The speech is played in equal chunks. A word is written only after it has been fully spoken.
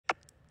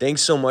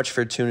Thanks so much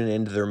for tuning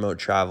in to The Remote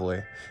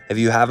Traveler. If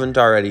you haven't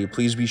already,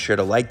 please be sure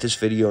to like this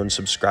video and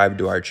subscribe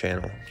to our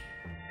channel.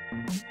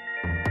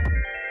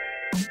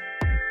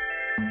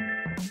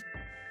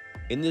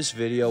 In this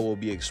video, we'll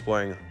be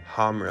exploring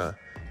Hamra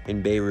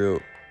in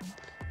Beirut.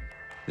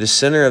 The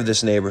center of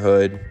this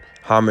neighborhood,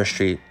 Hamra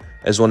Street,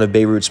 is one of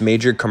Beirut's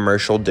major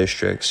commercial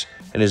districts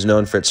and is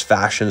known for its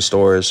fashion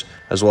stores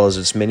as well as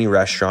its many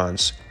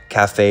restaurants,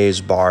 cafes,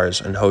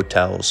 bars, and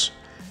hotels.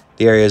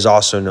 The area is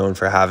also known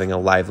for having a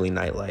lively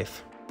nightlife.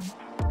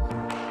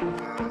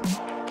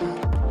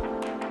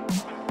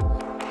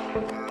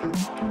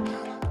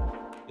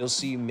 You'll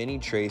see many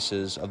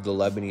traces of the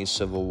Lebanese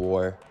Civil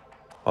War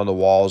on the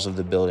walls of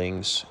the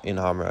buildings in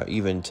Hamra,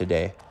 even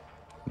today.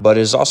 But it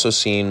has also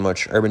seen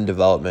much urban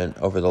development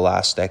over the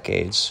last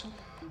decades.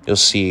 You'll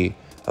see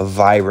a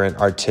vibrant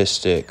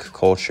artistic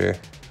culture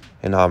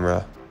in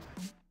Hamra.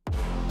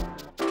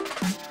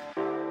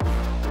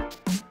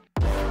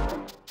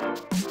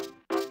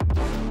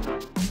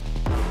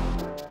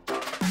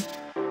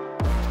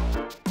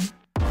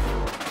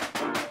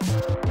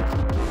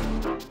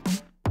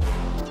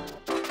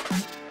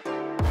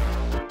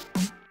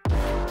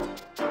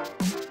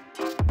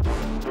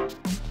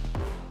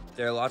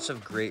 There are lots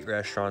of great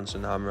restaurants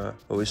in Hamra,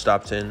 but we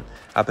stopped in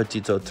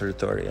Appetito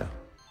Trattoria.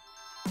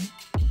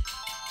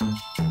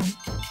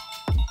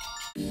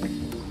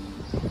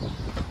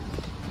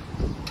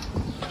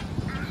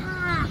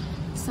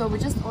 So we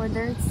just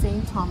ordered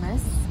St.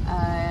 Thomas.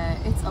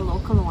 It's a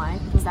local wine.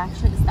 It was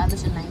actually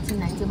established in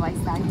 1990 by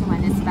Saito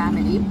and his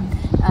family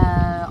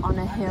on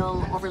a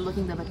hill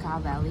overlooking the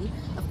Bekaa Valley.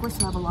 Of course,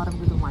 we have a lot of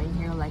good wine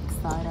here like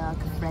Sara,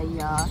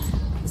 Kafreya.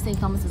 St.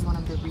 Thomas is one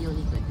of the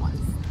really good ones.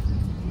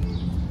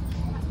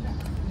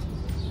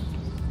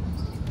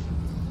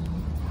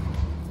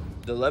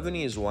 The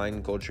Lebanese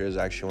wine culture is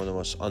actually one of the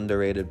most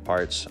underrated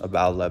parts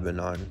about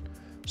Lebanon.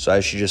 So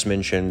as she just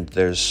mentioned,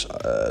 there's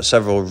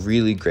several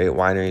really great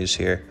wineries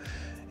here.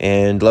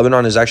 And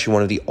Lebanon is actually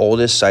one of the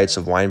oldest sites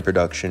of wine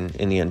production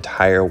in the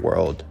entire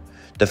world.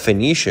 The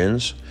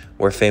Phoenicians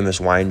were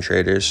famous wine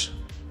traders.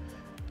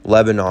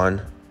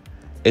 Lebanon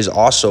is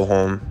also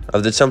home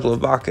of the Temple of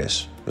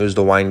Bacchus, who is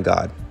the wine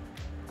god.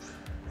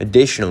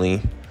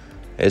 Additionally,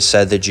 it's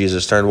said that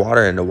Jesus turned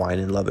water into wine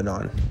in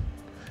Lebanon.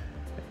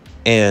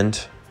 And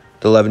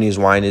the Lebanese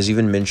wine is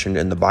even mentioned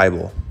in the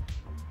Bible.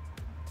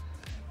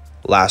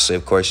 Lastly,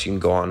 of course, you can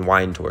go on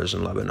wine tours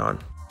in Lebanon.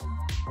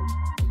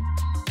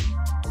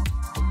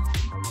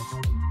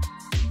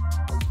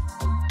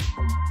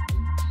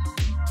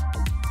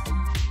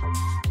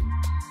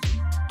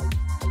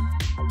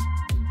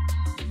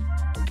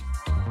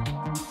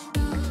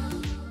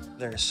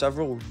 There are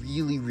several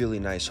really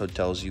nice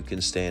hotels you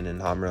can stay in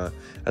Hamra,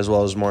 as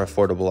well as more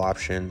affordable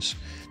options.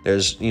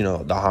 There's, the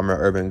Hamra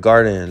Urban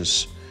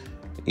Gardens.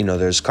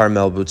 There's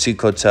Carmel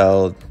Boutique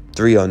Hotel,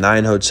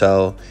 309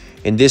 Hotel.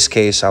 In this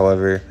case,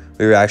 however,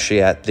 we were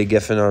actually at the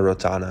Gifino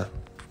Rotana.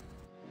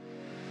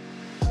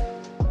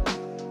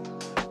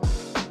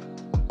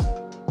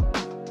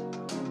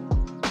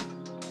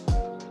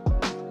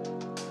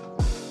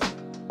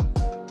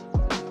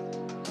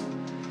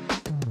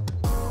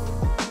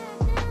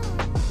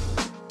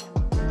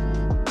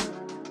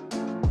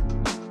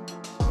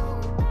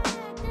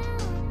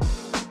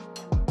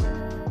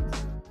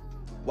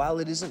 While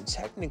it isn't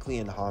technically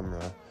in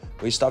Hamra,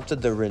 we stopped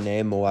at the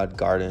Rene Mouad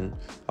Garden,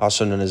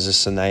 also known as the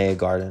Sanayeh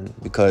Garden,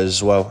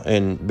 because, well,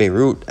 in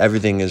Beirut,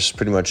 everything is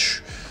pretty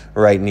much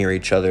right near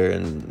each other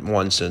in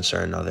one sense or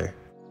another.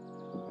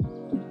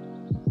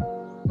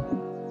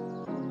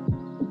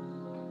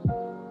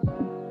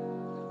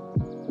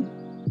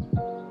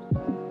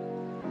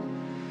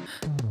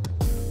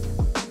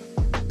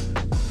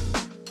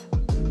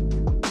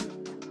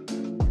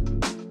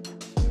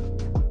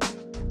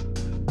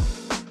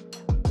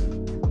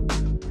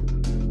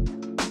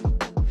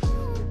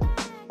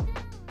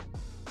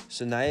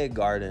 Sanayeh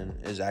Garden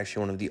is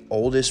actually one of the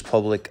oldest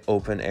public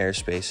open-air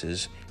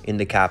spaces in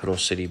the capital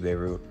city,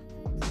 Beirut.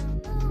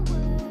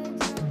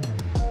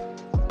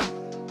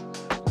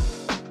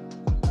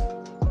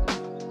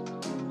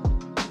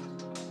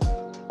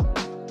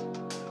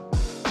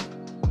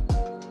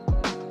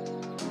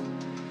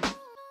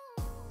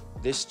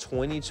 This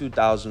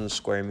 22,000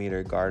 square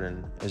meter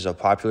garden is a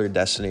popular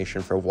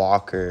destination for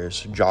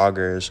walkers,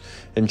 joggers,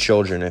 and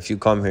children. If you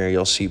come here,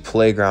 you'll see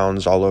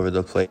playgrounds all over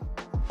the place.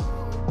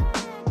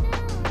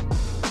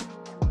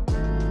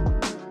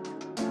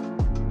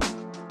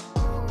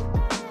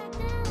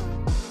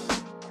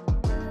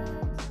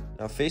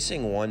 Now,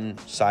 facing one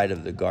side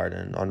of the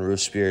garden on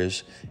Ras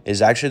Beirut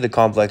is actually the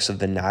complex of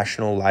the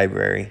National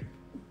Library.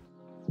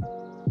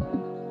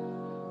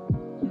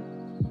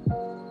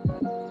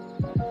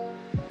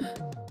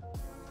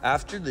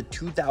 After the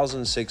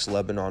 2006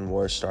 Lebanon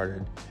War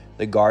started,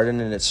 the garden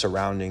and its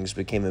surroundings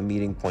became a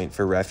meeting point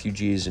for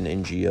refugees and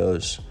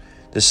NGOs.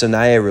 The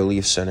Sanayeh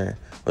Relief Center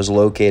was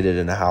located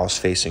in a house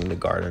facing the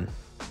garden.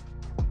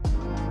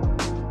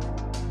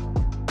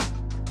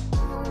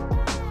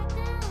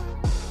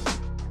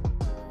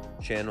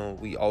 Channel,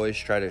 we always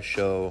try to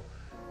show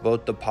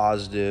both the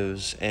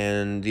positives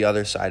and the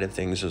other side of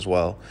things as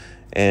well.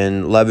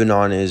 And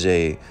Lebanon is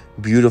a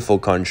beautiful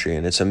country,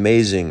 and it's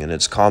amazing, and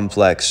it's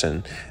complex.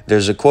 And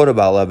there's a quote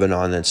about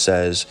Lebanon that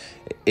says,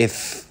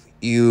 if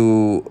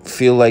you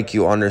feel like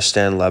you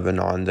understand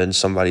Lebanon, then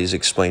somebody's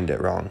explained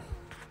it wrong.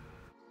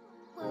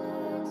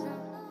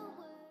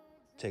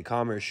 Take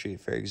Hamra Street,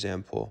 for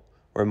example,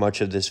 where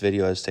much of this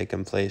video has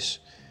taken place.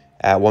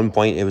 At one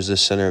point, it was the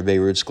center of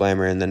Beirut's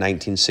glamour in the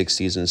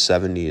 1960s and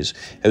 70s.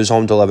 It was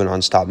home to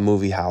Lebanon's top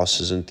movie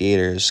houses and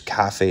theaters,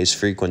 cafes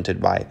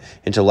frequented by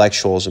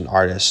intellectuals and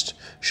artists,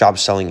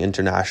 shops selling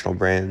international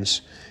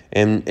brands.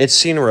 And it's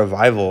seen a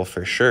revival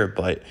for sure,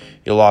 but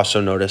you'll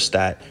also notice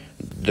that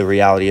the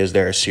reality is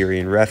there are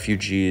Syrian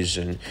refugees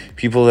and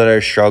people that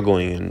are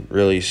struggling and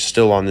really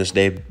still on this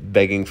day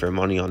begging for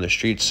money on the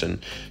streets.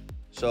 And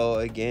so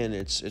again,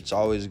 it's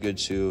always good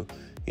to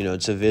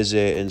to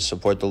visit and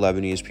support the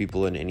Lebanese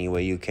people in any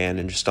way you can,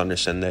 and just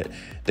understand that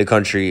the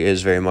country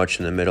is very much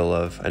in the middle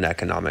of an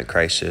economic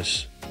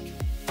crisis.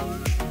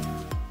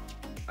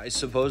 I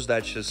suppose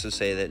that's just to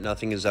say that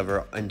nothing is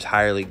ever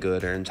entirely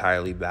good or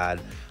entirely bad,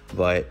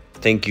 but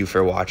thank you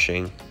for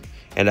watching,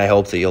 and I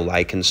hope that you'll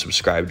like and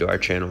subscribe to our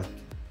channel.